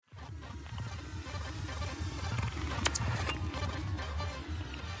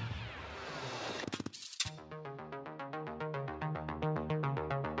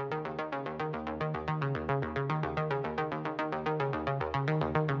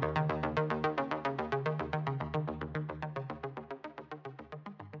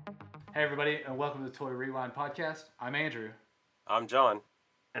Hey, everybody, and welcome to the Toy Rewind podcast. I'm Andrew. I'm John.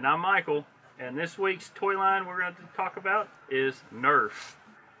 And I'm Michael. And this week's toy line we're going to talk about is Nerf.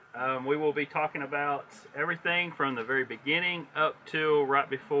 We will be talking about everything from the very beginning up till right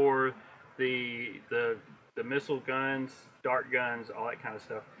before the missile guns, dart guns, all that kind of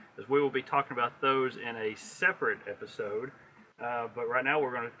stuff. As we will be talking about those in a separate episode. But right now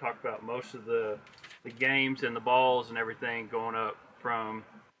we're going to talk about most of the games and the balls and everything going up from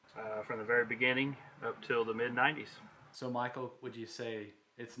the very beginning up till the mid 90s. So, Michael, would you say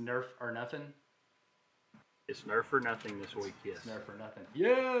it's Nerf or nothing? It's Nerf or nothing this week, yes. It's Nerf or nothing.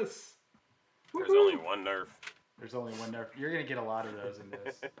 Yes! There's only one Nerf. There's only one Nerf. You're going to get a lot of those in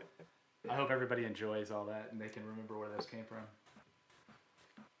this. I hope everybody enjoys all that and they can remember where those came from.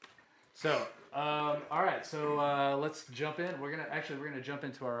 So, all right. So let's jump in. We're gonna jump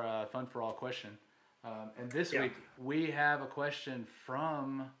into our fun for all question. And this week we have a question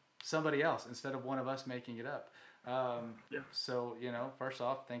from somebody else instead of one of us making it up. So, first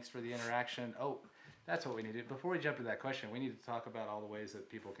off, thanks for the interaction. Oh, that's what we needed. Before we jump to that question, we need to talk about all the ways that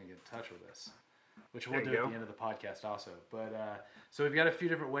people can get in touch with us, which we'll do at the end of the podcast also. But so we've got a few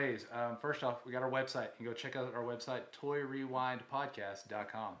different ways. First off, we got our website. You can go check out our website,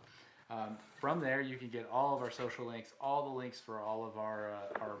 toyrewindpodcast.com. From there, you can get all of our social links, all the links for all of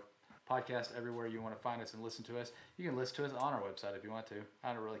our podcast everywhere you want to find us and listen to us. You can listen to us on our website if you want to.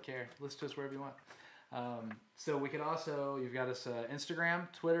 I don't really care. Listen to us wherever you want. So we could also, you've got us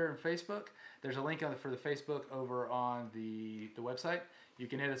Instagram, Twitter, and Facebook. There's a link for the Facebook over on the website. You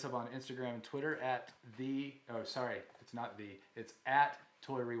can hit us up on Instagram and Twitter at it's at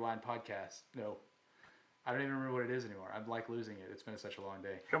Toy Rewind Podcast. No, I don't even remember what it is anymore. I'm like losing it. It's been such a long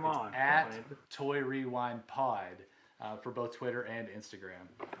day. It's at Toy Rewind Pod for both Twitter and Instagram.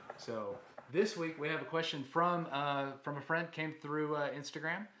 So this week we have a question from a friend, came through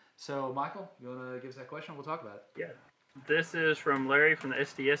Instagram. So Michael, you want to give us that question? We'll talk about it. Yeah. This is from Larry from the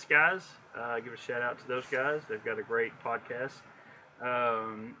SDS guys. Give a shout out to those guys. They've got a great podcast.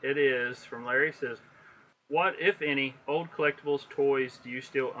 It is from Larry. It says, what, if any, old collectibles toys do you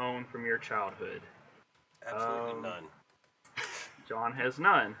still own from your childhood? Absolutely none. John has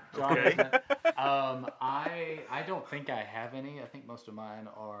none. John Okay. has none. I don't think I have any. I think most of mine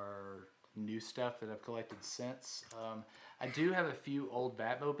are new stuff that I've collected since. I do have a few old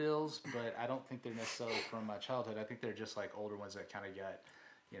Batmobiles, but I don't think they're necessarily from my childhood. I think they're just like older ones that kind of got,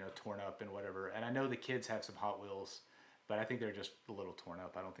 torn up and whatever. And I know the kids have some Hot Wheels, but I think they're just a little torn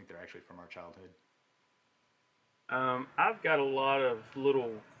up. I don't think they're actually from our childhood. I've got a lot of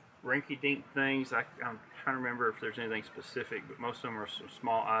little rinky-dink things. I'm trying to remember if there's anything specific, but most of them are some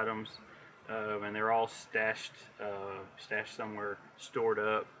small items, and they're all stashed somewhere, stored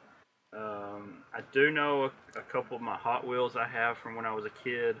up. I do know a couple of my Hot Wheels I have from when I was a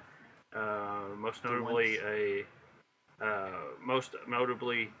kid. Most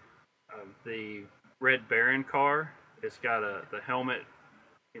notably the Red Baron car. It's got the helmet,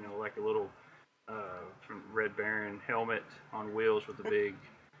 like a little from Red Baron helmet on wheels with a big.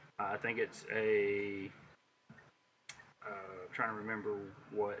 I think it's trying to remember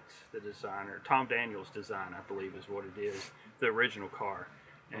what the designer, Tom Daniels' design, I believe is what it is, the original car.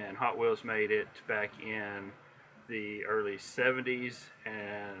 And Hot Wheels made it back in the early 70s,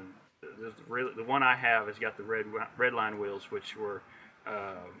 and the one I have has got the red line wheels, which were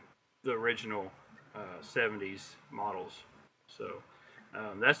the original 70s models. So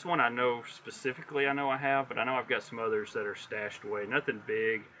that's the one I know specifically. I have, but I know I've got some others that are stashed away. Nothing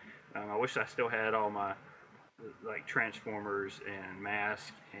big. I wish I still had all my like Transformers and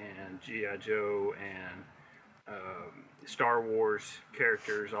Mask and G.I. Joe and Star Wars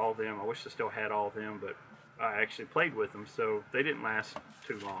characters, all of them. I wish I still had all of them, but I actually played with them, so they didn't last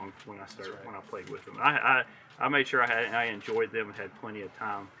too long when I played with them. I made sure I enjoyed them and had plenty of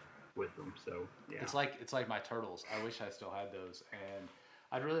time with them. So yeah, it's like my Turtles. I wish I still had those, and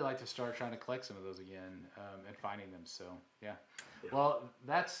I'd really like to start trying to collect some of those again and finding them. So yeah. Well,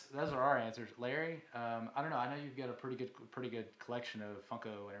 those are our answers, Larry. I don't know. I know you've got a pretty good collection of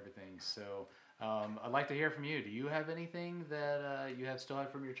Funko and everything. So I'd like to hear from you. Do you have anything that you have still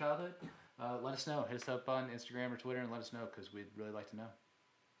had from your childhood? Let us know. Hit us up on Instagram or Twitter and let us know because we'd really like to know.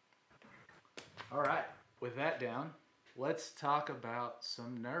 All right. With that down, let's talk about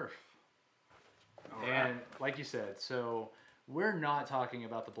some Nerf. All right. And like you said, so we're not talking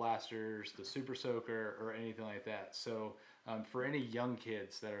about the blasters, the Super Soaker, or anything like that. So for any young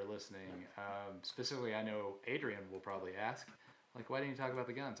kids that are listening, specifically I know Adrian will probably ask, like, why didn't you talk about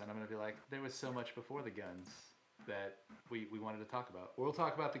the guns? And I'm going to be like, there was so much before the guns. that we wanted to talk about. We'll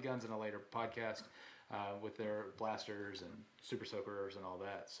talk about the guns in a later podcast with their blasters and super soakers and all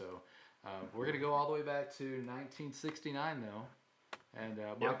that. So we're gonna go all the way back to 1969 though. And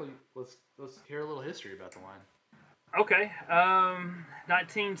Michael, let's hear a little history about the line. Okay.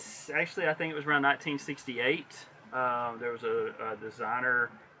 Actually, I think it was around 1968. There was a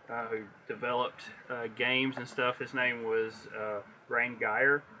designer who developed games and stuff. His name was Rain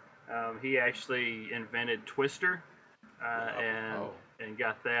Geyer. He actually invented Twister and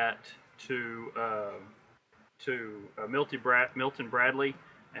got that to Milton Bradley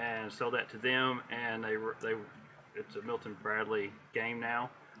and sold that to them. And it's a Milton Bradley game now.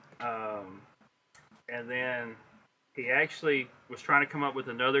 And then he actually was trying to come up with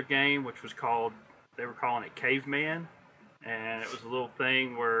another game, which was they were calling it Caveman. And it was a little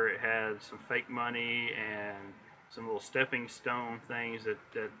thing where it had some fake money and some little stepping stone things that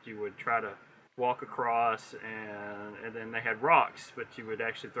you would try to walk across. And then they had rocks, but you would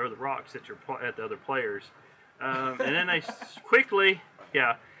actually throw the rocks at the other players. And then they quickly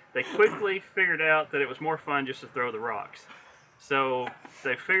figured out that it was more fun just to throw the rocks. So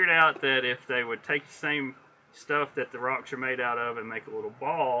they figured out that if they would take the same stuff that the rocks are made out of and make a little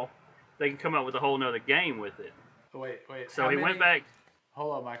ball, they can come up with a whole nother game with it. Wait. So he went back.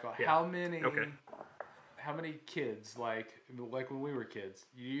 Hold on, Michael. Yeah. How many kids, like when we were kids,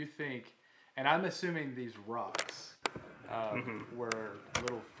 do you think? And I'm assuming these rocks were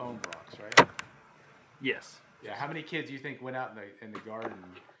little foam rocks, right? Yes. Yeah. How many kids do you think went out in the garden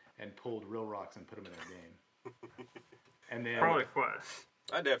and pulled real rocks and put them in a game? And then probably quite.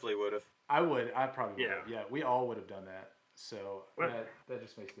 I definitely would have. I probably would. Yeah, we all would have done that. So that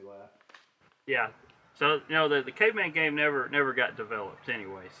just makes me laugh. Yeah. So the Caveman game never got developed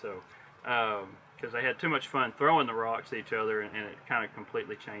anyway. So because they had too much fun throwing the rocks at each other, and it kind of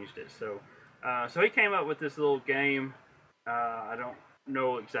completely changed it. So he came up with this little game. I don't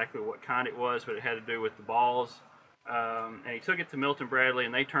know exactly what kind it was, but it had to do with the balls. And he took it to Milton Bradley,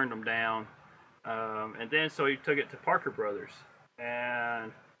 and they turned them down. And then so he took it to Parker Brothers,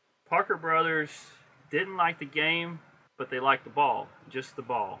 and Parker Brothers didn't like the game, but they liked the ball, just the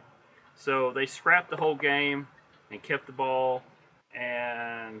ball. So they scrapped the whole game and kept the ball,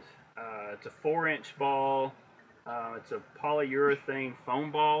 and it's a 4-inch ball. It's a polyurethane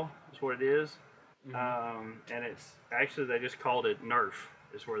foam ball is what it is. And it's actually, they just called it Nerf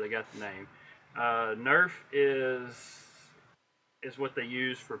is where they got the name. Nerf is what they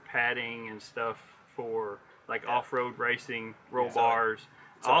use for padding and stuff for like off-road racing, roll bars.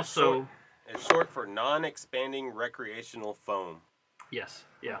 Also, it's short for non-expanding recreational foam. Yes.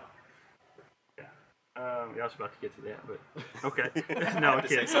 Yeah. I was about to get to that, but okay. No, I'm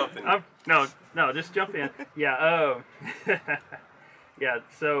kidding. Say something. No, just jump in. Yeah. Yeah.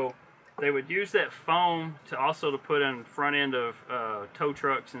 So they would use that foam to put in front end of tow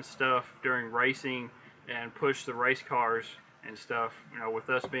trucks and stuff during racing and push the race cars and stuff. With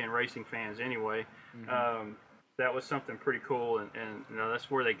us being racing fans anyway, that was something pretty cool, and that's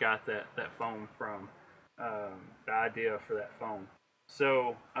where they got that foam from. The idea for that foam.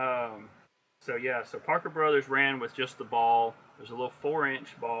 So Parker Brothers ran with just the ball. There's a little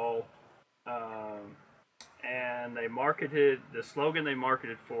 4-inch ball, and the slogan they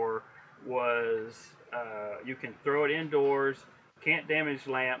marketed for was, you can throw it indoors, can't damage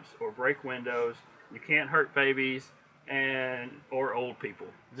lamps or break windows, you can't hurt babies or old people.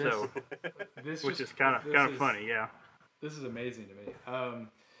 Which is kind of funny, yeah. This is amazing to me.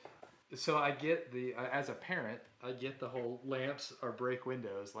 So I get as a parent, I get the whole lamps or break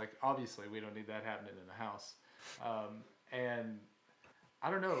windows. Like, obviously, we don't need that happening in the house. And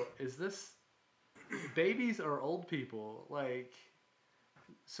I don't know, is this babies or old people? Like,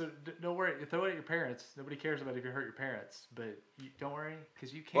 so don't worry, throw it at your parents. Nobody cares about if you hurt your parents, but don't worry,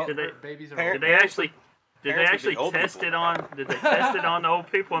 because you can't hurt babies or old people. Did they actually test it on? Did they test it on the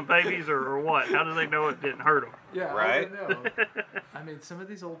old people and babies, or what? How do they know it didn't hurt them? Yeah, right. I don't know. I mean, some of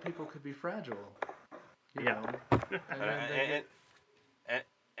these old people could be fragile. You know? And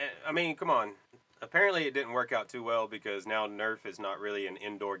I mean, come on. Apparently, it didn't work out too well because now Nerf is not really an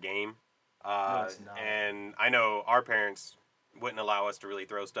indoor game. No, it's not. And I know our parents wouldn't allow us to really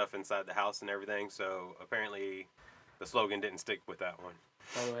throw stuff inside the house and everything. So apparently, the slogan didn't stick with that one.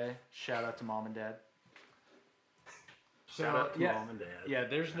 By the way, shout out to Mom and Dad. Shout out to Mom and Dad. Yeah,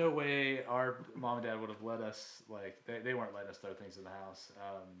 there's no way our Mom and Dad would have let us, like, they weren't letting us throw things in the house.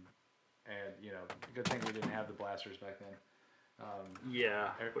 And, good thing we didn't have the blasters back then.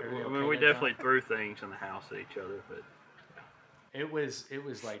 Yeah. Okay, I mean, we definitely threw things in the house at each other, but... It was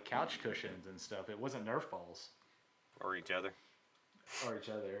like couch cushions and stuff. It wasn't Nerf balls. Or each other. Or each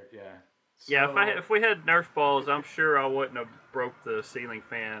other, yeah. Yeah, So, if we had Nerf balls, I'm sure I wouldn't have broke the ceiling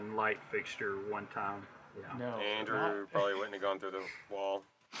fan light fixture one time. Yeah. no, Andrew probably wouldn't have gone through the wall.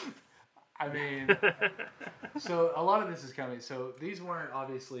 I mean, so a lot of this is coming. So these weren't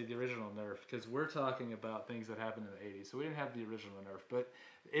obviously the original Nerf because we're talking about things that happened in the 80s. So we didn't have the original Nerf, but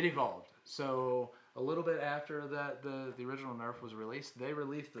it evolved. So a little bit after that, the original Nerf was released, they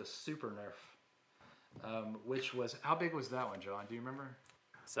released the Super Nerf, which was, how big was that one, John? Do you remember?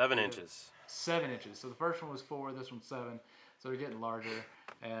 7 inches. 7 inches. So the first one was 4, this one's 7. So they're getting larger.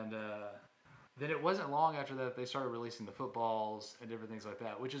 And then it wasn't long after that they started releasing the footballs and different things like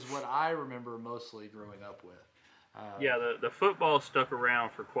that, which is what I remember mostly growing up with. Yeah, the football stuck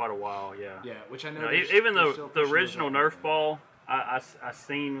around for quite a while. Yeah. Yeah, which I know. Even though the original Nerf ball, I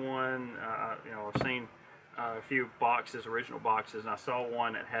seen one. I've seen a few boxes, original boxes, and I saw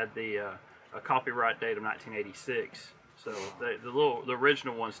one that had the a copyright date of 1986. So the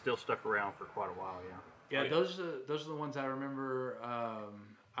original one still stuck around for quite a while. Yeah. Yeah, those are the ones I remember.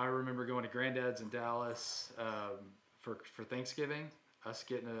 I remember going to Granddad's in Dallas for Thanksgiving. Us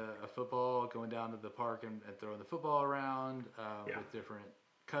getting a football, going down to the park and throwing the football around with different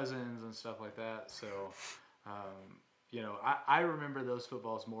cousins and stuff like that. So, I remember those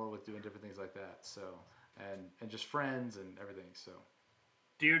footballs more with doing different things like that. So, and just friends and everything. So,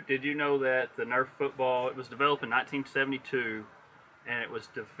 did you know that the Nerf football, it was developed in 1972, and it was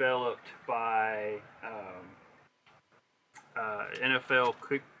developed by NFL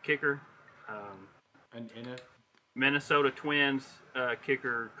kicker. Minnesota Twins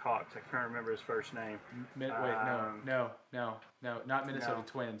kicker Cox. I can't remember his first name. No, not Minnesota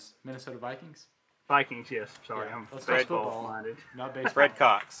Twins. Minnesota Vikings. Vikings, yes. Sorry, Yeah. I'm football-minded. Not baseball. Fred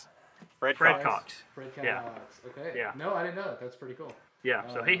Cox. Fred Cox. Yeah. Okay. Yeah. No, I didn't know that. That's pretty cool. Yeah.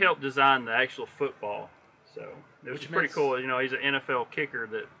 So he helped design the actual football. So it was pretty cool. He's an NFL kicker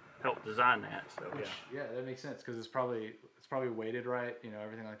that helped design that. So yeah, that makes sense because it's probably weighted right.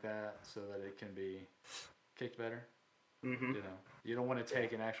 Everything like that, so that it can be kicked better. Mm-hmm. You don't want to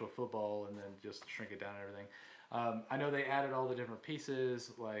take an actual football and then just shrink it down and everything. I know they added all the different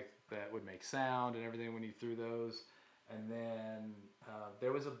pieces like that would make sound and everything when you threw those. And then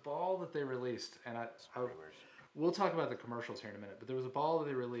there was a ball that they released, and we'll talk about the commercials here in a minute. But there was a ball that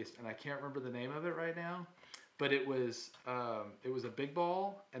they released, and I can't remember the name of it right now. But it was a big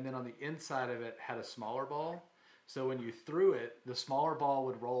ball, and then on the inside of it had a smaller ball. So when you threw it, the smaller ball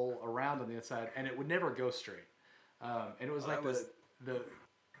would roll around on the inside, and it would never go straight. And it was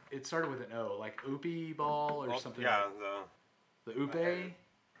it started with an O, like Oopie ball or something. Yeah, the Oope.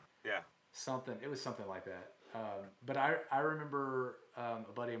 Yeah. Something. It was something like that. But I remember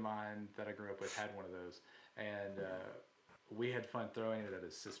a buddy of mine that I grew up with had one of those, and we had fun throwing it at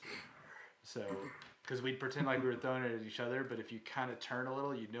his sister. So, because we'd pretend like we were throwing it at each other, but if you kind of turn a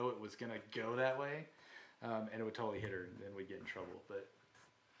little, you know it was going to go that way. And it would totally hit her, and then we'd get in trouble. But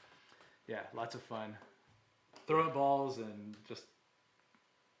yeah, lots of fun. Throwing balls and just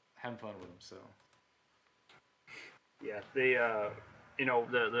having fun with them. So yeah, the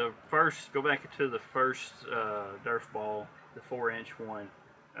first, go back to the first Nerf ball, the 4-inch one.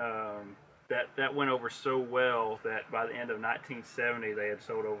 That went over so well that by the end of 1970, they had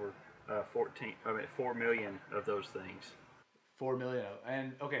sold over 4 million of those things. 4 million,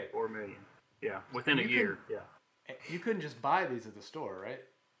 and okay. 4 million. Yeah, within a year. You couldn't just buy these at the store, right?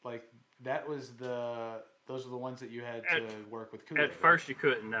 Like that was those are the ones that you had to work with Kool-Aid. At first, you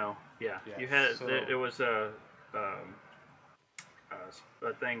couldn't. No. Yeah. You had. It was a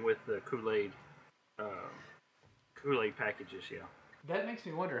thing with the Kool-Aid packages. Yeah. That makes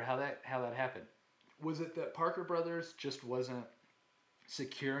me wonder how that happened. Was it that Parker Brothers just wasn't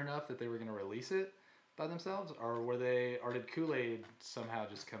secure enough that they were going to release it by themselves, or did Kool-Aid somehow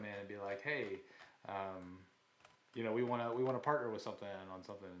just come in and be like, hey, we want to partner with something on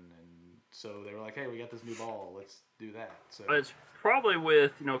something, and so they were like, hey, we got this new ball, let's do that. So it's probably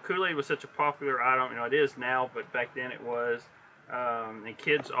with Kool-Aid was such a popular item. It is now, but back then it was, and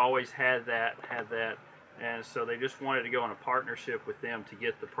kids always had that, and so they just wanted to go in a partnership with them to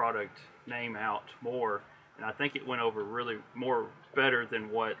get the product name out more. And I think it went over really more better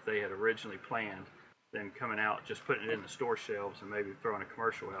than what they had originally planned, than coming out just putting it in the store shelves and maybe throwing a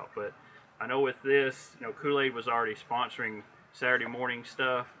commercial out. But I know with this, Kool-Aid was already sponsoring Saturday morning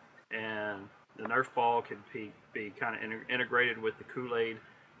stuff, and the Nerf ball could be kind of integrated with the Kool-Aid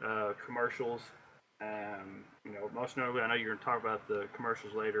commercials. Most notably, I know you're going to talk about the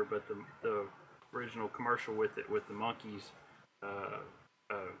commercials later, but the original commercial with the Monkees,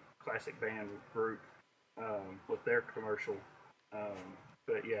 classic band group, with their commercial.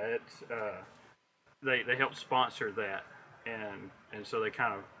 But yeah, it's they helped sponsor that, and so they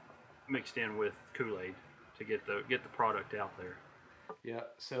kind of mixed in with Kool-Aid to get the product out there. Yeah.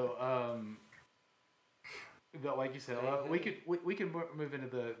 So, like you said, we can move into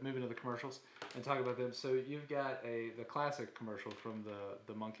the commercials and talk about them. So you've got the classic commercial from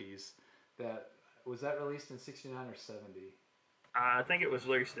the Monkees. Was that released in '69 or '70? I think it was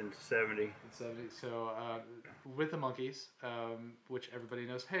released in '70. In '70. So with the Monkees, which everybody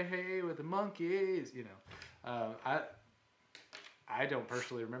knows. Hey, hey, with the Monkees. You know, I don't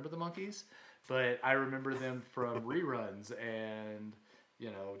personally remember the Monkees, but I remember them from reruns and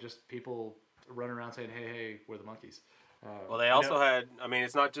just people running around saying, "Hey, hey, we're the Monkees." Well, they also had. I mean,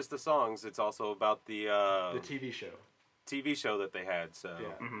 it's not just the songs; it's also about the TV show. TV show that they had. So,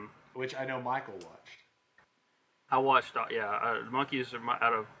 which I know Michael watched. I watched. The Monkees are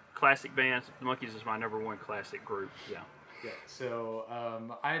out of classic bands. The Monkees is my number one classic group. Yeah. Yeah. So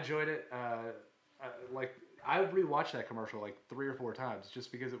I enjoyed it. I rewatched that commercial like 3 or 4 times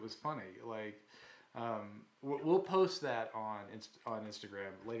just because it was funny. Like, we'll post that on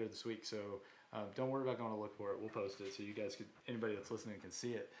Instagram later this week. So don't worry about going to look for it. We'll post it so you guys anybody that's listening can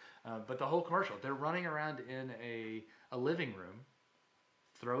see it. But the whole commercial, they're running around in a living room,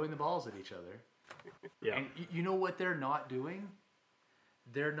 throwing the balls at each other. Yeah. And you know what they're not doing?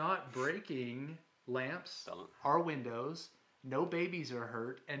 They're not breaking lamps or windows. No babies are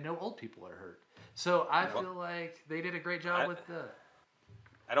hurt, and no old people are hurt. So I feel like they did a great job with the...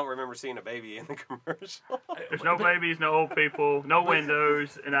 I don't remember seeing a baby in the commercial. There's no babies, no old people, no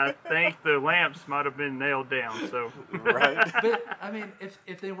windows, and I think the lamps might have been nailed down. So right. But I mean,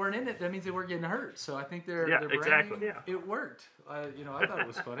 if they weren't in it, that means they weren't getting hurt. So I think their branding, exactly. Yeah. It worked. I thought it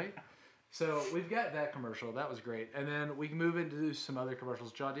was funny. So we've got that commercial. That was great. And then we can move into some other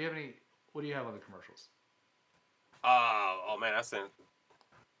commercials. John, what do you have on the commercials? Oh man, I found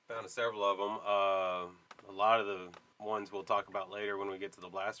several of them. A lot of the ones we'll talk about later when we get to the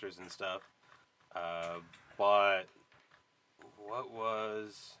blasters and stuff. But what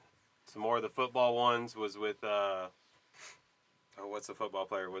was some more of the football ones was with what's the football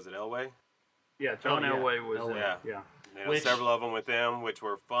player? Was it Elway? Yeah, John Elway was yeah. Several of them with them, which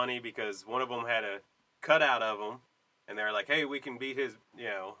were funny because one of them had a cutout of him, and they were like, "Hey, we can beat his,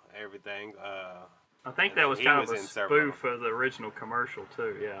 everything." I think that was kind of a spoof of the original commercial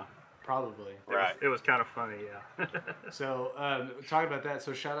too. Yeah, probably. Right. It was kind of funny. Yeah. So talking about that,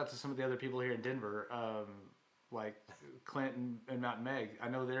 so shout out to some of the other people here in Denver, like Clint and Mountain Meg. I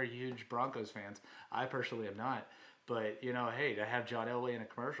know they're huge Broncos fans. I personally am not, but hey, to have John Elway in a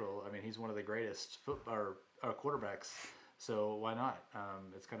commercial, I mean, he's one of the greatest quarterbacks. So why not?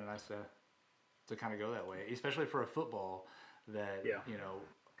 It's kind of nice to kind of go that way, especially for a football that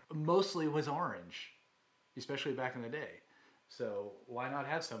mostly was orange, especially back in the day. So why not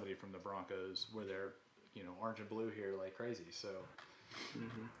have somebody from the Broncos where they're orange and blue here like crazy? So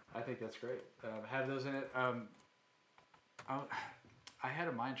I think that's great. Have those in it. I had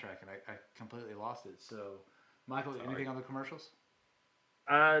a mind track and I completely lost it. So Michael, anything on the commercials?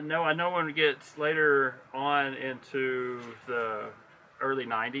 No, I know when it gets later on into the early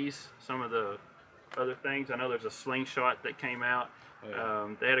 90s, some of the other things. I know there's a slingshot that came out. Oh,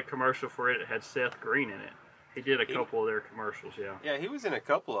 yeah. They had a commercial for it. It had Seth Green in it. He did a couple of their commercials, yeah. Yeah, he was in a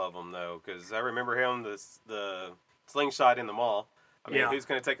couple of them, though, because I remember him, the slingshot in the mall. I mean, who's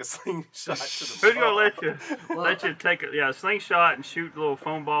going to take a slingshot to the Who's going to let you take a slingshot and shoot little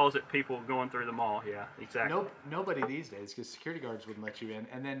foam balls at people going through the mall? Yeah, exactly. Nobody these days, because security guards wouldn't let you in.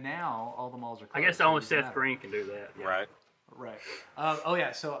 And then now, all the malls are closed. I guess only Seth Green can do that. Yeah.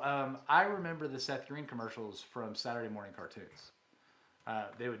 Right. So I remember the Seth Green commercials from Saturday morning cartoons.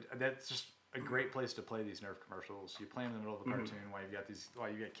 That's just a great place to play these Nerf commercials. You play them in the middle of a cartoon while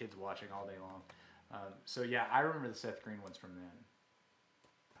you got kids watching all day long. So yeah, I remember the Seth Green ones from then.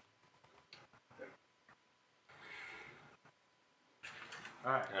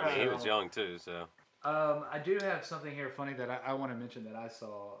 All right. I mean, he was young too, so. I do have something here funny that I want to mention that I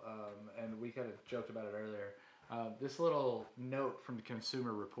saw, and we kind of joked about it earlier. This little note from the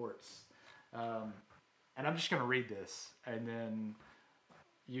Consumer Reports, and I'm just going to read this, and then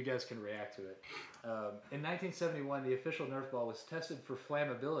you guys can react to it. In 1971, the official Nerf ball was tested for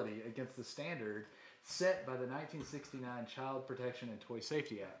flammability against the standard set by the 1969 Child Protection and Toy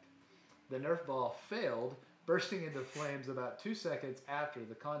Safety Act. The Nerf ball failed, bursting into flames about 2 seconds after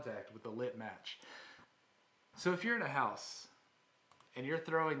the contact with the lit match. So if you're in a house and you're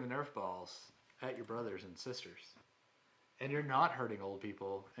throwing the Nerf balls at your brothers and sisters, and you're not hurting old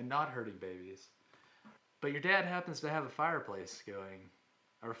people and not hurting babies, but your dad happens to have a fireplace going,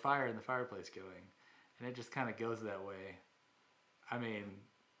 or fire in the fireplace going, and it just kind of goes that way. I mean,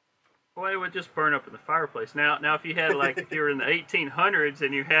 Well, it would just burn up in the fireplace. Now, if you had like if you were in the 1800s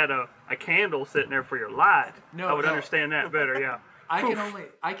and you had a candle sitting there for your light, I would understand that better. Yeah.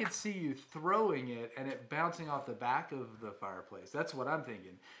 I could see you throwing it and it bouncing off the back of the fireplace. That's what I'm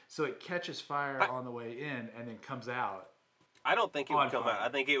thinking. So it catches fire on the way in and then comes out. I don't think it would come out. I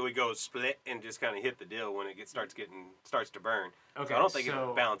think it would go split and just kind of hit the deal when it starts to burn. Okay, so I don't think it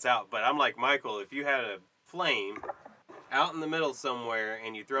would bounce out. But I'm like Michael. If you had a flame out in the middle somewhere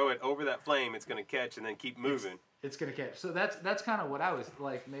and you throw it over that flame, it's going to catch and then keep moving. It's going to catch. So that's kind of what I was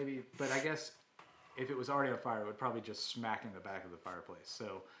like, maybe. But I guess if it was already on fire, it would probably just smack in the back of the fireplace.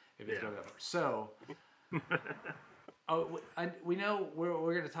 So if it's going to so. We know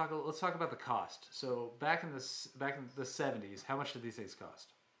we're going to talk. Let's talk about the cost. So back in the 70s, how much did these things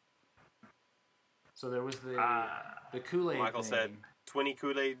cost? So there was the Kool-Aid. Michael said 20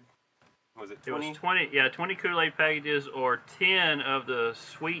 Kool-Aid. Was it 20? It was 20. Yeah, 20 Kool-Aid packages or 10 of the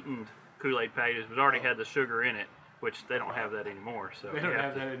sweetened Kool-Aid packages, which already had the sugar in it, which they don't have that anymore. So they don't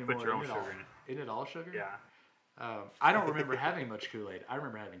have that anymore. Put your own sugar in it. Isn't it all sugar? Yeah. I don't remember having much Kool-Aid. I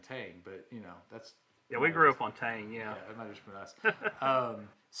remember having Tang, but that's. Yeah, we grew up on Tang. Yeah. Yeah, it might have just been us.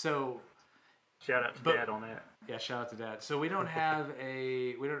 So. Shout out to Dad on that. Yeah, shout out to Dad. So we don't have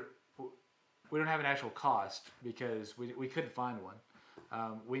we don't have an actual cost because we couldn't find one.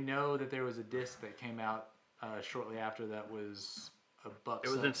 We know that there was a disc that came out shortly after that was $1. It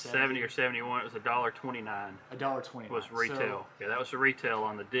was in 70 or 71. It was $1.29. $1.29 was retail. So, yeah, that was the retail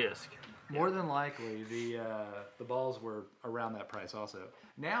on the disc. More than likely, the balls were around that price also.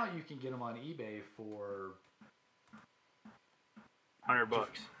 Now you can get them on eBay for $100.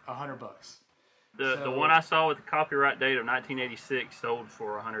 $100. The one I saw with the copyright date of 1986 sold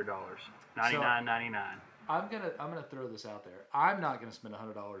for $100. $99.99. I'm gonna throw this out there. I'm not gonna spend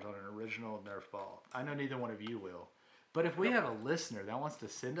 $100 on an original Nerf ball. I know neither one of you will. But if we have a listener that wants to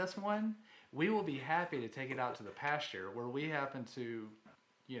send us one, we will be happy to take it out to the pasture where we happen to,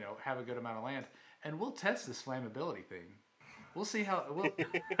 have a good amount of land, and we'll test this flammability thing. We'll see how.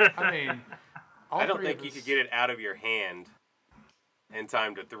 I mean, I don't think you could get it out of your hand in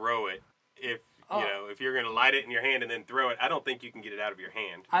time to throw it. If you're going to light it in your hand and then throw it, I don't think you can get it out of your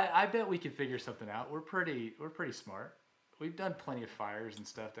hand. I bet we could figure something out. We're pretty smart. We've done plenty of fires and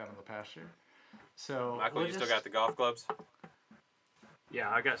stuff down in the pasture. So Michael, you still got the golf clubs? Yeah,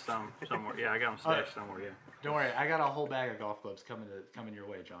 I got some somewhere. Yeah, I got them stashed somewhere. Yeah. Don't worry, I got a whole bag of golf clubs coming your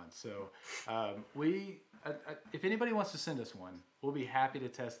way, John. So if anybody wants to send us one, we'll be happy to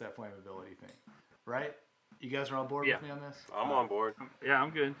test that flammability thing. Right? You guys are on board with me on this? I'm on board. Yeah, I'm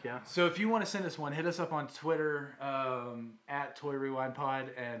good. Yeah. So if you want to send us one, hit us up on Twitter at Toy Rewind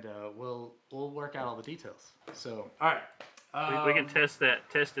Pod, and we'll work out all the details. So all right, we can test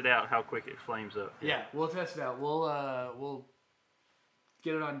it out how quick it flames up. Yeah, we'll test it out. We'll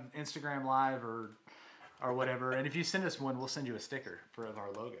get it on Instagram Live or whatever, and if you send us one, we'll send you a sticker for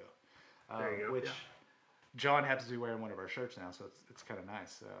our logo. There you go. Which John happens to be wearing one of our shirts now, so it's kind of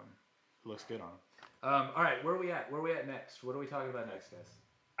nice. It looks good on him. All right, where are we at? Where are we at next? What are we talking about next,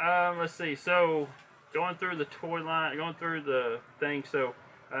 guys? Let's see. So, going through the toy line, going through the thing. So,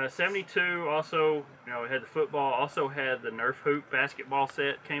 72 also, it had the football. Also had the Nerf hoop basketball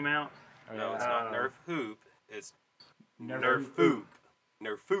set came out. No, it's not Nerf hoop. It's Nerf hoop.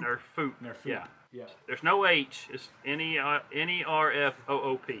 Nerf hoop. Nerf hoop. Nerf hoop. Yeah. Yeah. There's no H. It's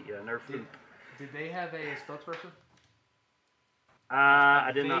Nerf-hoop. Yeah, Nerf hoop. Did they have a spokesperson?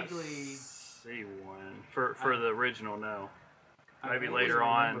 I did not see one for the original. No, maybe later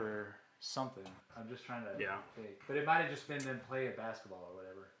on. Something. I'm just trying to think, but it might have just been them playing basketball or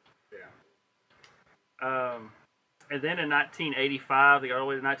whatever. Yeah. And then in 1985, they got all the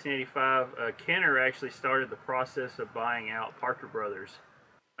way to 1985. Kenner actually started the process of buying out Parker Brothers,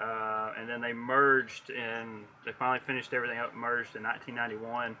 and then they merged, and they finally finished everything up. Merged in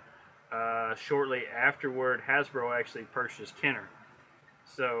 1991. Shortly afterward, Hasbro actually purchased Kenner.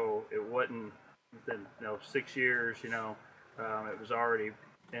 So it wasn't within 6 years, it was already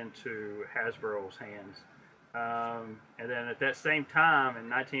into Hasbro's hands. And then at that same time, in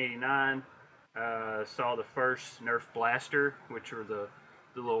 1989, saw the first Nerf Blaster, which were the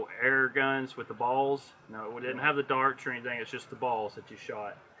little air guns with the balls. No, it didn't have the darts or anything. It's just the balls that you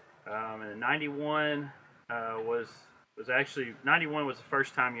shot. And in 91 was actually 91 was the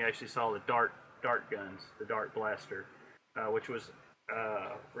first time you actually saw the dart guns, the Dart Blaster, which was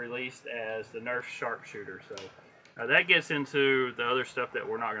released as the Nerf Sharpshooter. So that gets into the other stuff that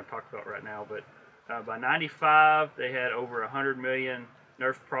we're not going to talk about right now. But by 95, they had over 100 million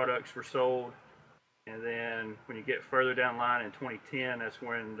Nerf products were sold. And then when you get further down the line in 2010, that's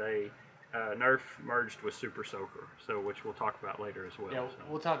when they Nerf merged with Super Soaker, which we'll talk about later as well. Yeah, so.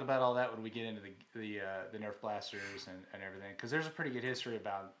 we'll talk about all that when we get into the Nerf blasters and everything, because there's a pretty good history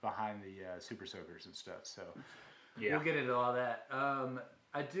behind the Super Soakers and stuff. So we'll get into all that.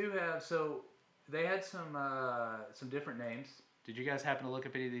 I do have they had some different names. Did you guys happen to look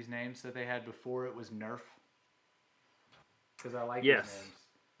up any of these names that they had before it was Nerf? Because I like these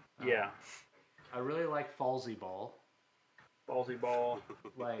names. I really like Falsey Ball. Ballsy Ball,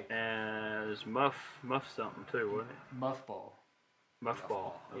 like, and it's Muff something too, wasn't it? Muff Ball. Muff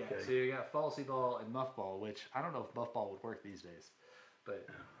Ball. Okay. Yeah, so you got Falsey Ball and Muff Ball, which I don't know if Muff Ball would work these days, but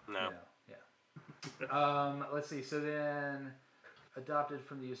no. Let's see. So then, adopted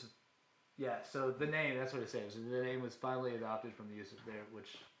from the use of So the name, that's what it says. The name was finally adopted from the use of there,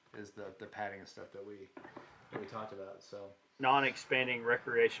 which is the padding and stuff that we talked about. So non-expanding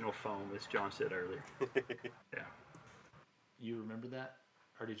recreational foam, as John said earlier. Yeah. You remember that,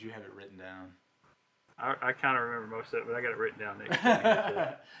 or did you have it written down? I kind of remember most of it, but I got it written down next.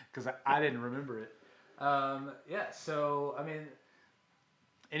 Because I didn't remember it. So I mean,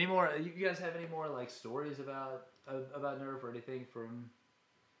 any more? You guys have any more like stories about Nerf or anything from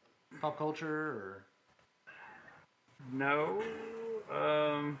pop culture or? No.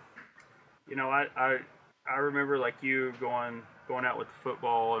 I remember like you going out with the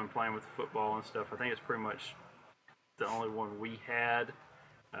football and playing with the football and stuff. I think it's pretty much the only one we had,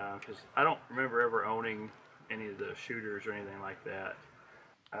 because I don't remember ever owning any of the shooters or anything like that.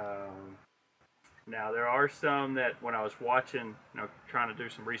 Now there are some that when I was watching, trying to do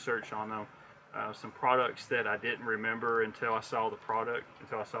some research on them, some products that I didn't remember until I saw the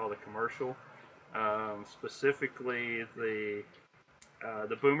commercial. Specifically the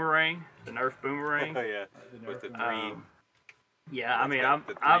boomerang, the Nerf boomerang. Oh yeah, with the three.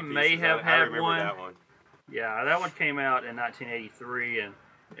 I may have had one. That one. Yeah, that one came out in 1983, and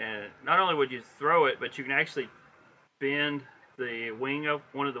not only would you throw it, but you can actually bend the wing of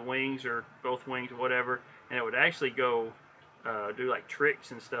one of the wings or both wings or whatever, and it would actually go do like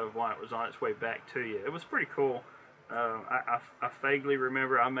tricks and stuff while it was on its way back to you. It was pretty cool. I vaguely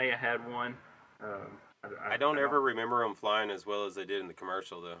remember I may have had one. I don't ever remember them flying as well as they did in the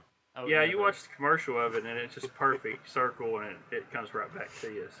commercial, though. Oh, yeah, you watch the commercial of it, and it's just perfect circle, and it comes right back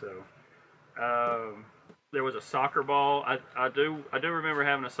to you. So, there was a soccer ball. I do remember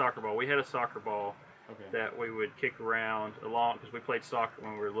having a soccer ball. We had a soccer ball that we would kick around along because we played soccer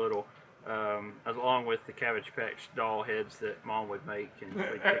when we were little. Along with the Cabbage Patch doll heads that Mom would make, and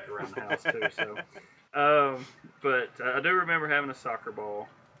we'd kick around the house too. So, but I do remember having a soccer ball.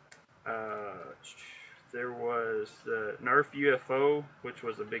 There was the Nerf UFO, which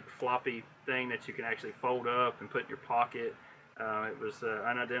was a big floppy thing that you can actually fold up and put in your pocket. It was an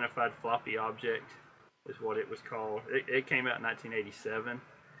unidentified floppy object, is what it was called. It came out in 1987.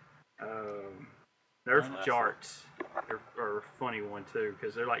 Nerf darts are a funny one too,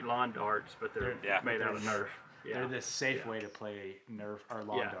 because they're like lawn darts, but they're made out of Nerf. Yeah. They're the safe way to play Nerf or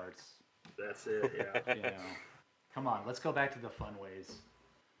lawn darts. That's it. Yeah. Come on, let's go back to the fun ways.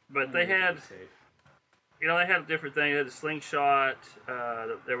 But they had, they had different things. They had the slingshot.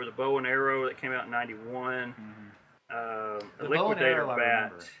 There was a bow and arrow that came out in '91. Mm-hmm. A liquidator bat. I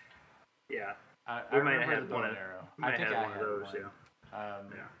remember. Yeah. I remember the bow and arrow. I think I had one of those. Yeah.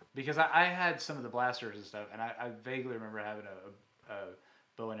 Because I had some of the blasters and stuff, and I vaguely remember having a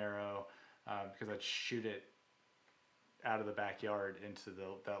bow and arrow because I'd shoot it out of the backyard into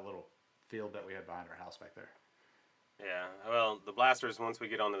that little field that we had behind our house back there. Yeah, well, the blasters, once we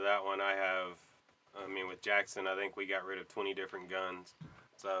get onto that one, with Jackson, I think we got rid of 20 different guns.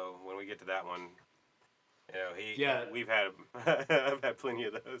 So when we get to that one, we've had, I've had plenty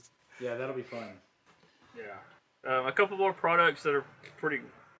of those. Yeah, that'll be fun. Yeah. A couple more products that are pretty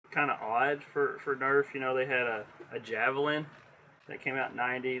kind of odd for Nerf. They had a javelin that came out in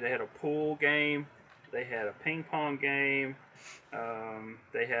 '90. They had a pool game. They had a ping pong game.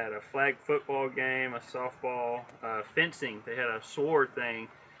 They had a flag football game, a softball, fencing. They had a sword thing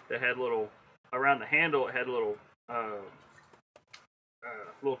that had around the handle. It had little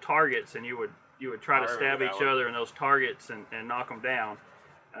targets, and you would try to stab each other in those targets and knock them down.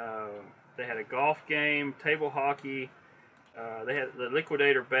 They had a golf game, table hockey. They had the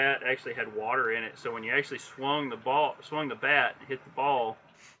liquidator bat actually had water in it, so when you actually swung the bat, hit the ball,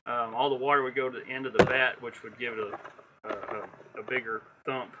 all the water would go to the end of the bat, which would give it a bigger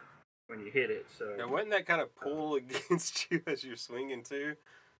thump when you hit it. So now, wouldn't that kind of pull against you as you're swinging too?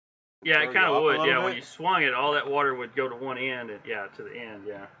 Yeah, it kind of would. Yeah, when you swung it, all that water would go to one end and to the end.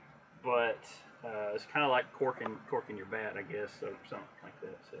 Yeah, but it's kind of like corking your bat, I guess, or something like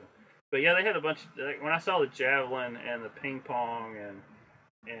that. So, but yeah, they had a bunch. When I saw the javelin and the ping pong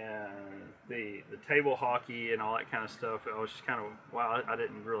and the table hockey and all that kind of stuff. I was just kind of wow. I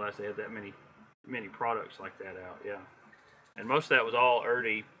didn't realize they had that many products like that out. Yeah, and most of that was all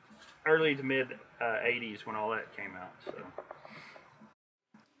early to mid '80s when all that came out. So.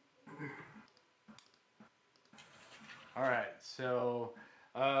 All right, so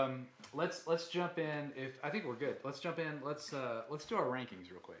let's jump in. If I think we're good, let's jump in. Let's do our rankings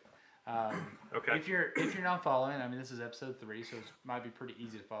real quick. Okay. If you're not following, I mean, this is episode 3, so it might be pretty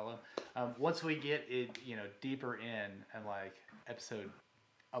easy to follow. Once we get it, deeper in, and like episode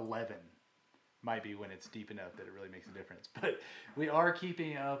 11 might be when it's deep enough that it really makes a difference. But we are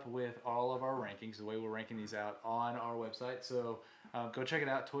keeping up with all of our rankings, the way we're ranking these out on our website. So go check it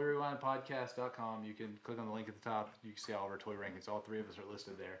out, toyrewindpodcast.com. You can click on the link at the top. You can see all of our toy rankings. All 3 of us are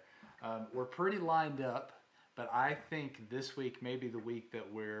listed there. We're pretty lined up, but I think this week may be the week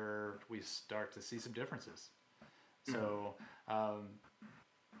that we start to see some differences. So,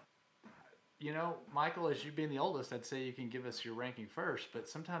 Michael, as you being the oldest, I'd say you can give us your ranking first, but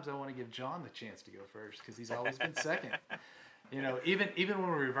sometimes I want to give John the chance to go first because he's always been second. Even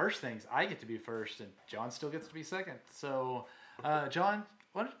when we reverse things, I get to be first and John still gets to be second. So, John,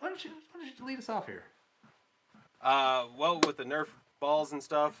 why don't you lead us off here? Well, with the Nerf balls and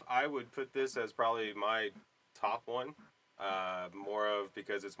stuff, I would put this as probably my top one. More of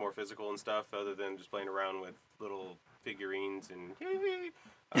because it's more physical and stuff, other than just playing around with little figurines and.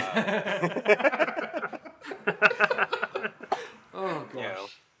 Oh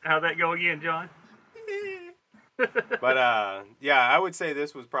gosh! How'd that go again, John? But I would say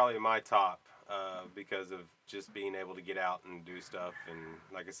this was probably my top because of just being able to get out and do stuff, and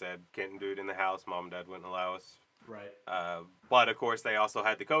like I said, couldn't do it in the house. Mom and Dad wouldn't allow us. Right. But of course, they also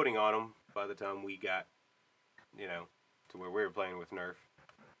had the coating on them by the time we got, to where we were playing with Nerf.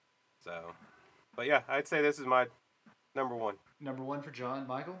 So, but yeah, I'd say this is my number one. Number one for John.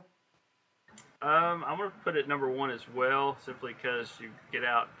 Michael? I'm going to put it number one as well, simply because you get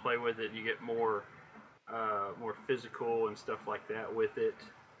out and play with it, you get more physical and stuff like that with it.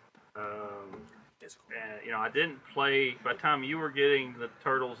 And, I didn't play, by the time you were getting the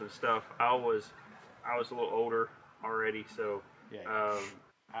turtles and stuff, I was a little older already, so, yeah.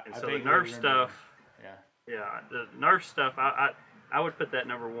 So the Nerf stuff, yeah, the Nerf stuff, I would put that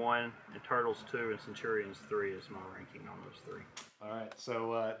number one, and Turtles 2 and Centurions 3 is my ranking on those 3. All right,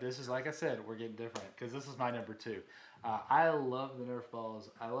 so this is, like I said, we're getting different, because this is my number 2. I love the Nerf balls.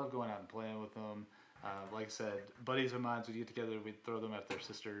 I love going out and playing with them. Like I said, buddies of mine would get together, we'd throw them at their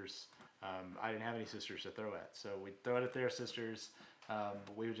sisters. I didn't have any sisters to throw at, so we'd throw it at their sisters.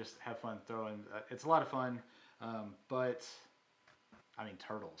 We would just have fun throwing. It's a lot of fun, but, I mean,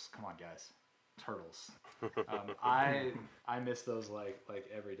 turtles. Come on, guys. Turtles. I miss those like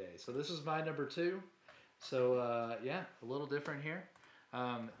every day. So this is my number 2. So, a little different here.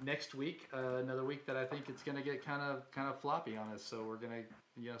 Next week, another week that I think it's going to get kind of floppy on us, so we're going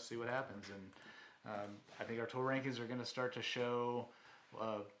to see what happens. And I think our tour rankings are going to start to show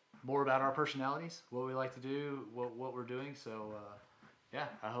more about our personalities, what we like to do, what we're doing. So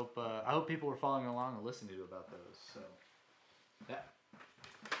I hope people were following along and listening to about those. So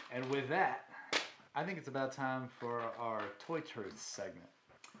and with that, I think it's about time for our Toy Truth segment.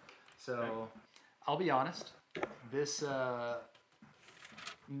 So I'll be honest, this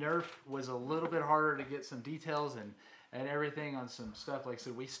Nerf was a little bit harder to get some details and everything on some stuff. Like I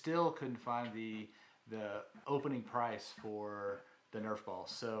said, we still couldn't find the opening price for the Nerf ball.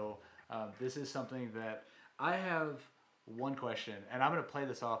 So this is something that I have one question, and I'm going to play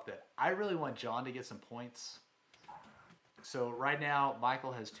this off that I really want John to get some points. So right now,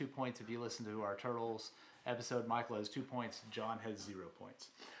 Michael has 2 points. If you listen to our Turtles episode, Michael has 2 points. John has 0 points.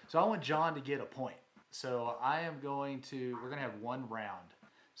 So I want John to get a point. So we're going to have one round.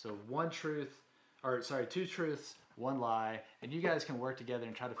 So 2 truths, 1 lie, and you guys can work together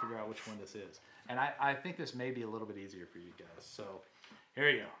and try to figure out which one this is. And I think this may be a little bit easier for you guys. So here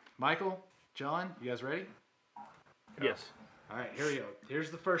you go. Michael, John, you guys ready? Yes. All right, here we go.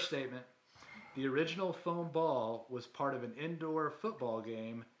 Here's the first statement. The original foam ball was part of an indoor football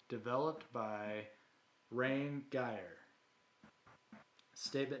game developed by Rain Geyer.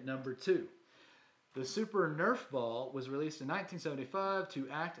 Statement number 2. The Super Nerf ball was released in 1975 to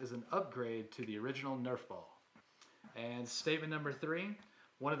act as an upgrade to the original Nerf ball. And statement number 3.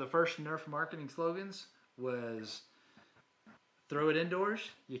 One of the first Nerf marketing slogans was, throw it indoors,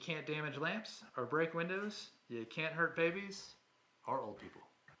 you can't damage lamps or break windows, you can't hurt babies or old people.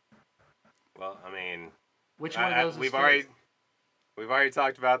 Well, I mean, which one of those we've already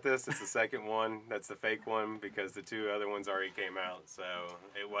talked about this. It's the second one. That's the fake one because the 2 other ones already came out. So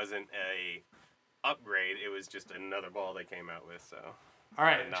it wasn't a upgrade. It was just another ball they came out with. So All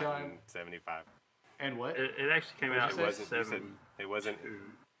right, not John. in 75. And what? It actually came out in It wasn't. You said 72. it wasn't.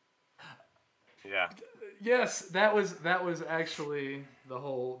 Yeah. Yes, that was actually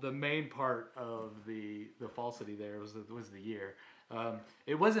the main part of the falsity. There was the year.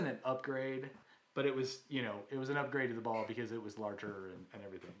 It wasn't an upgrade, but it was an upgrade to the ball because it was larger and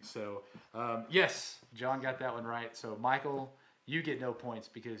everything. So yes, John got that one right. So Michael, you get no points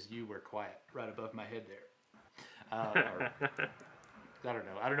because you were quiet right above my head there. I don't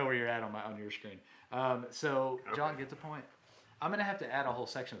know where you're at on your screen. So John gets a point. I'm gonna have to add a whole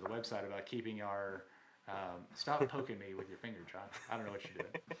section of the website about keeping our. Stop poking me with your finger, John. I don't know what you're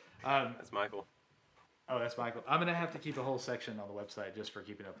doing. That's Michael. Oh, that's Michael. I'm gonna have to keep a whole section on the website just for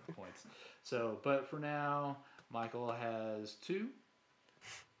keeping up with the points. So, but for now, Michael has 2.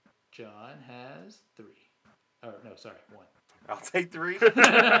 John has 3. Oh no, sorry, 1. I'll take 3.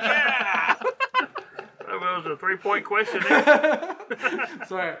 Yeah! That was a 3-point question.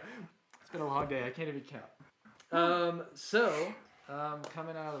 Sorry, it's been a long day. I can't even count.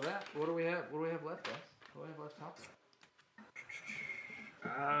 Coming out of that, what do we have? What do we have left, guys? What do we have left, Thompson?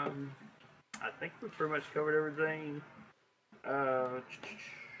 I think we pretty much covered everything. That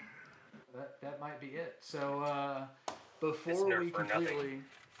might be it. So before we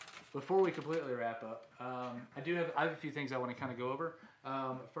completely wrap up, I have a few things I want to kind of go over.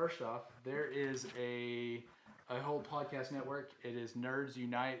 First off, there is a whole podcast network. It is Nerds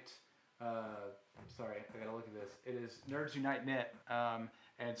Unite. Sorry, I gotta look at this. It is Nerds Unite Net.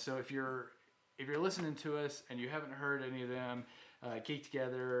 And so if you're listening to us and you haven't heard any of them, Geek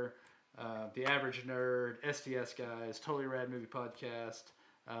Together, The Average Nerd, STS Guys, Totally Rad Movie Podcast,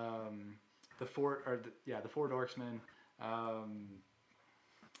 the Four Dorksmen,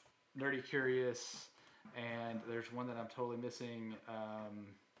 Nerdy Curious, and there's one that I'm totally missing.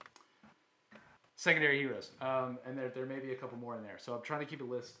 Secondary Heroes, and there may be a couple more in there. So I'm trying to keep a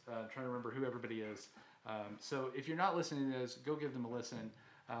list, trying to remember who everybody is. So if you're not listening to those, go give them a listen.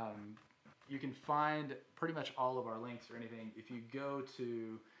 You can find pretty much all of our links or anything if you go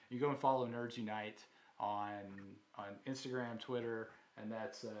and follow Nerds Unite on Instagram, Twitter, and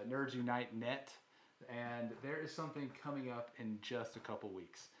that's Nerds Unite Net. And there is something coming up in just a couple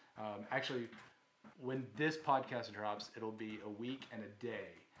weeks. Actually, when this podcast drops, it'll be a week and a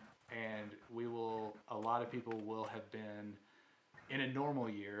day. And a lot of people will have been, in a normal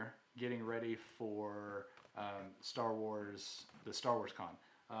year, getting ready for the Star Wars Con.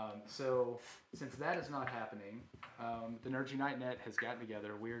 So since that is not happening, the Nerds Unite Net has gotten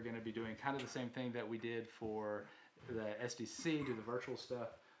together. We are going to be doing kind of the same thing that we did for the SDC, do the virtual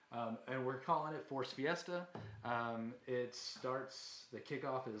stuff. And we're calling it Force Fiesta. The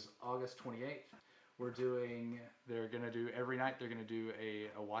kickoff is August 28th. They're going to do every night, they're going to do a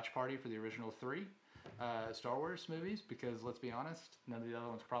watch party for the original 3 Star Wars movies, because let's be honest, none of the other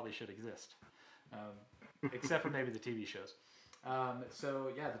ones probably should exist. Except for maybe the TV shows. The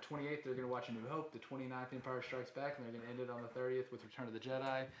 28th, they're going to watch A New Hope, the 29th, Empire Strikes Back, and they're going to end it on the 30th with Return of the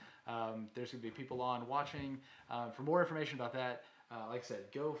Jedi. There's going to be people on watching. For more information about that, like I said,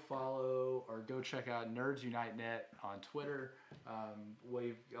 go follow or go check out Nerds Unite Net on Twitter.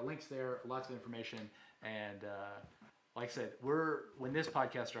 We've got links there, lots of information. And like I said, when this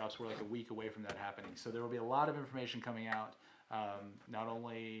podcast drops, we're like a week away from that happening. So there will be a lot of information coming out, not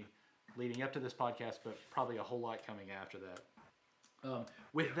only leading up to this podcast, but probably a whole lot coming after that.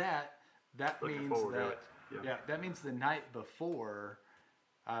 That means the night before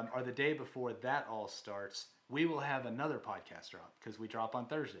or the day before that all starts, we will have another podcast drop because we drop on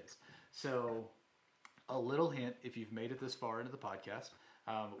Thursdays. So a little hint, if you've made it this far into the podcast,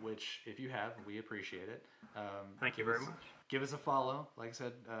 which if you have, we appreciate it. Thank you very much. Give us a follow. Like I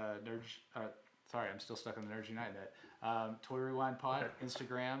said, sorry, I'm still stuck on the Nerds Unite Net. Toy Rewind Pod,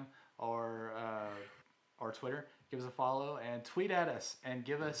 Instagram or Twitter. Give us a follow and tweet at us and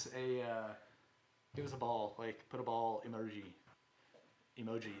give us a ball, like put a ball emoji in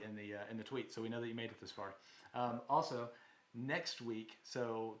the tweet so we know that you made it this far. Also, next week,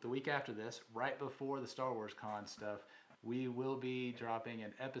 so the week after this, right before the Star Wars Con stuff, we will be dropping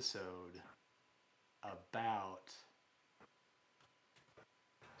an episode about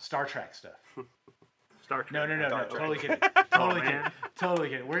Star Trek stuff. Star Trek. No. Totally kidding. Totally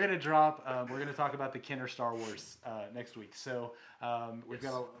kidding. We're gonna drop. We're gonna talk about the Kenner Star Wars next week. So we've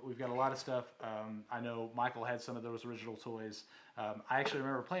got a lot of stuff. I know Michael had some of those original toys. I actually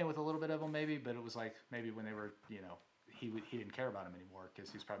remember playing with a little bit of them, maybe, but it was like maybe when they were, he didn't care about them anymore because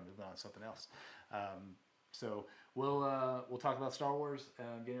he was probably moving on to something else. So we'll talk about Star Wars,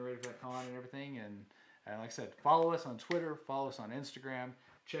 getting ready for that con and everything. And like I said, follow us on Twitter, follow us on Instagram.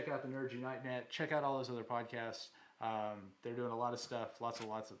 Check out the Nerds Unite Net. Check out all those other podcasts. They're doing a lot of stuff, lots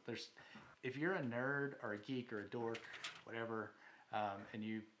of. If you're a nerd or a geek or a dork, whatever, and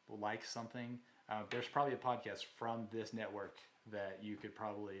you like something, there's probably a podcast from this network that you could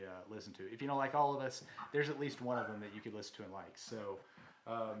probably listen to. If you don't like all of us, there's at least one of them that you could listen to and like. So,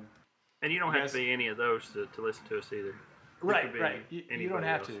 and you don't have to be any of those to listen to us either. Right. You don't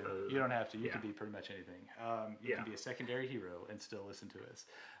have to. You don't have to. You yeah. can be pretty much anything. You can be a secondary hero and still listen to us.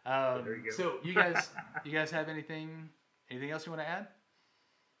 There you go. So you guys have anything else you want to add?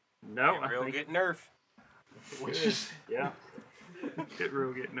 No, Get real, get Nerf. Which is yeah. Get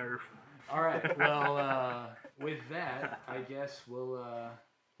real, get Nerf. All right. Well, with that, I guess we'll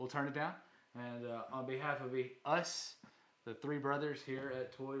turn it down. And on behalf of us, the three brothers here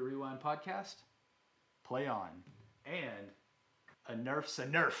at Toy Rewind Podcast, play on. And a Nerf's a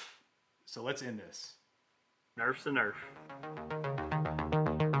Nerf. So let's end this. Nerf's a Nerf.